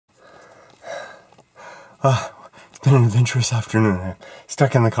It's been an adventurous afternoon. I'm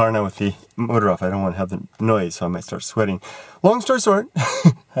stuck in the car now with the motor off. I don't want to have the noise, so I might start sweating. Long story short,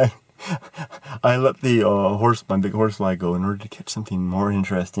 I let the my big horsefly go in order to catch something more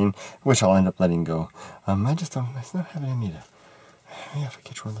interesting, which I'll end up letting go. It's not having any to. Maybe if I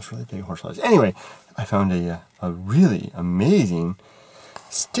catch one of those really big horseflies. Anyway, I found a really amazing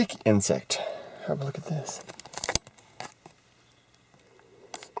stick insect. Have a look at this.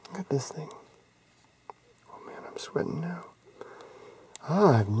 Look at this thing. Oh man, I'm sweating now.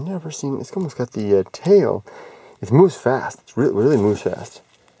 I've never seen, it's almost got the tail. It moves fast. It really moves fast.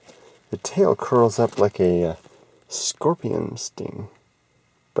 The tail curls up like a scorpion sting.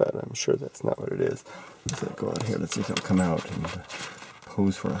 But I'm sure that's not what it is. Let's let it go out here. Let's see if it'll come out and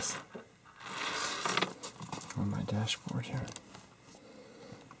pose for us. On my dashboard here.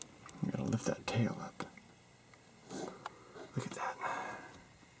 I'm going to lift that tail up. Look at that.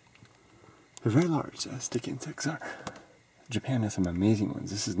 They're very large, stick insects are. Japan has some amazing ones.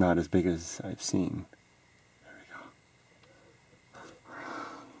 This is not as big as I've seen. There we go.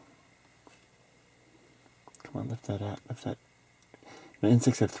 Come on, lift that out. Lift that. The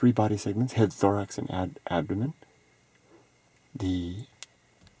insects have 3 body segments: head, thorax, and abdomen. The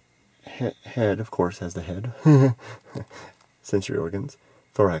head, of course, has the head. Sensory organs.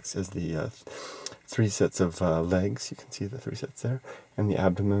 Thorax has the 3 sets of legs. You can see the 3 sets there. And the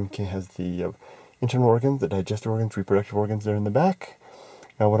abdomen has the internal organs, the digestive organs, reproductive organs there in the back.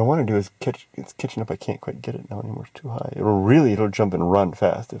 Now what I want to do is it's catching up. I can't quite get it now anymore. It's too high. It'll jump and run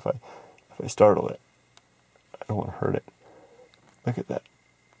fast if I startle it. I don't want to hurt it. Look at that.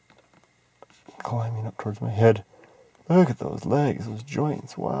 Climbing up towards my head. Look at those legs, those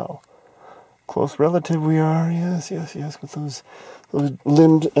joints. Wow. Close relative we are. Yes, with those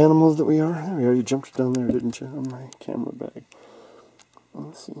limbed animals that we are. There we are. You jumped down there, didn't you, on my camera bag.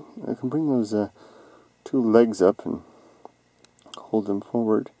 Let's see. I can bring those 2 legs up and hold them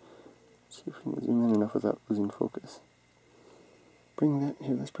forward. See if we can zoom in enough without losing focus.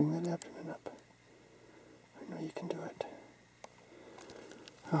 Let's bring that abdomen up. I know you can do it.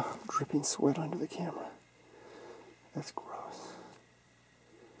 Oh, dripping sweat onto the camera. That's gross.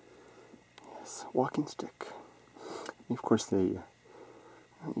 Yes, walking stick. And of course they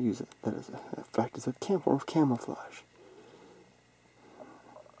use that as a fact as a form of camouflage.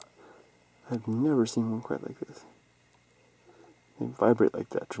 I've never seen one quite like this. They vibrate like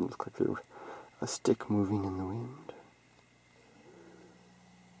that to look like they're a stick moving in the wind.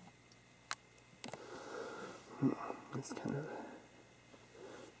 It's kind of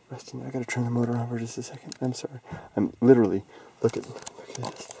resting there. I gotta turn the motor on for just a second. I'm sorry. I'm literally look at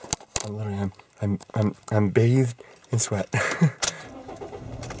this. I'm bathed in sweat.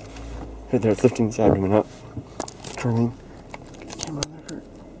 Right there, it's lifting this abdomen up, curling. Get the camera on there.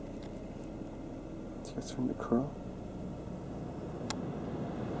 So it's starting to curl.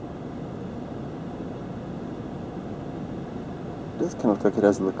 It does kind of look like it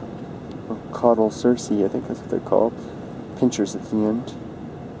has a caudal cerci, I think that's what they're called. Pinchers at the end.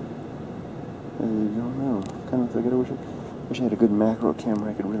 I don't know. Kind of looks like it. I wish I had a good macro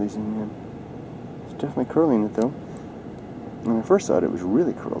camera I could really zoom in. It's definitely curling it though. When I first saw it, it was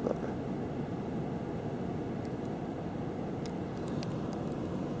really curled up.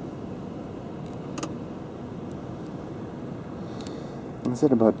 What's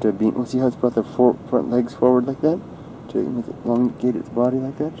that about being? Well, see how it's brought the front legs forward like that? To make it elongate its body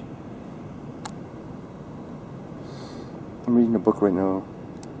like that? I'm reading a book right now,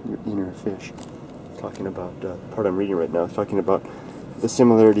 Your Inner Fish. Talking about, the part I'm reading right now is talking about the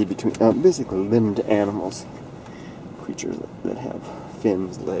similarity between, basically limbed animals. Creatures that have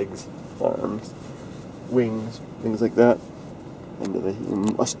fins, legs, arms, wings, things like that. And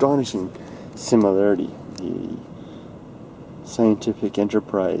the astonishing similarity, the scientific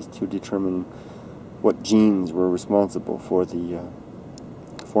enterprise to determine what genes were responsible for the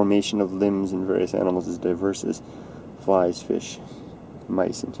formation of limbs in various animals as diverse as flies, fish,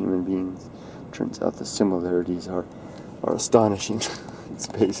 mice, and human beings. Turns out the similarities are astonishing. It's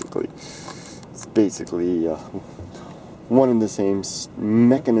basically one and the same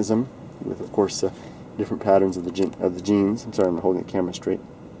mechanism with, of course, different patterns of the genes. I'm sorry, I'm holding the camera straight.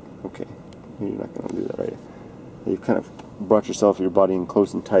 Okay, you're not going to do that, are you? You've kind of brought your body in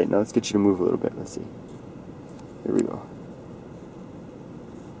close and tight. Now let's get you to move a little bit. Let's see. Here we go.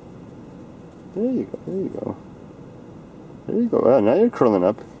 There you go. There you go. There you go. Now you're curling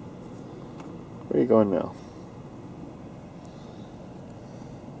up. Where are you going now?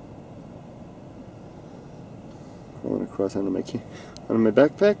 Going across onto my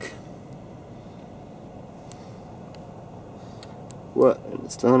backpack. What an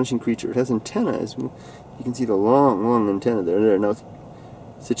astonishing creature. It has antennas. You can see the long, long antenna there. There, now it's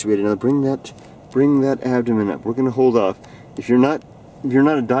situated. Now bring that abdomen up. We're going to hold off. If you're not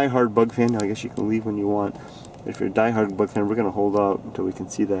a die-hard bug fan, now I guess you can leave when you want. If you're a die-hard bug fan, we're going to hold out until we can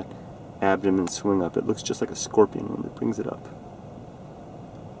see that abdomen swing up. It looks just like a scorpion when it brings it up.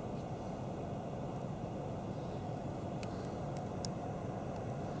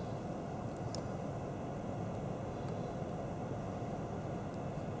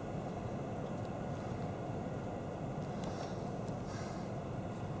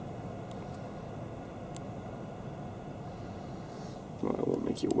 Well, I won't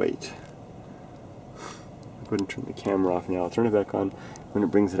make you wait. I'll go ahead and turn the camera off now. I'll turn it back on when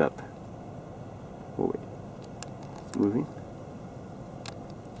it brings it up. Oh wait. It's moving.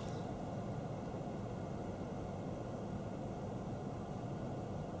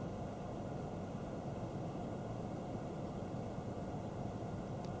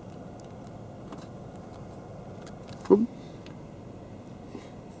 Oop.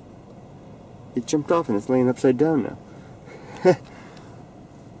 It jumped off and it's laying upside down now.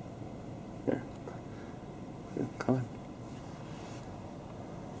 There. Come on.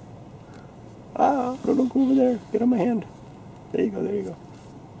 Ah, don't go over there. Get on my hand. There you go, there you go.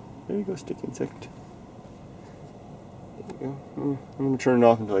 There you go, sticky insect. There you go. I'm going to turn it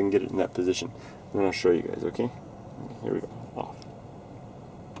off until I can get it in that position. And then I'll show you guys, okay? Here we go. Off.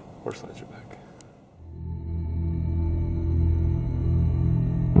 Our slides are back.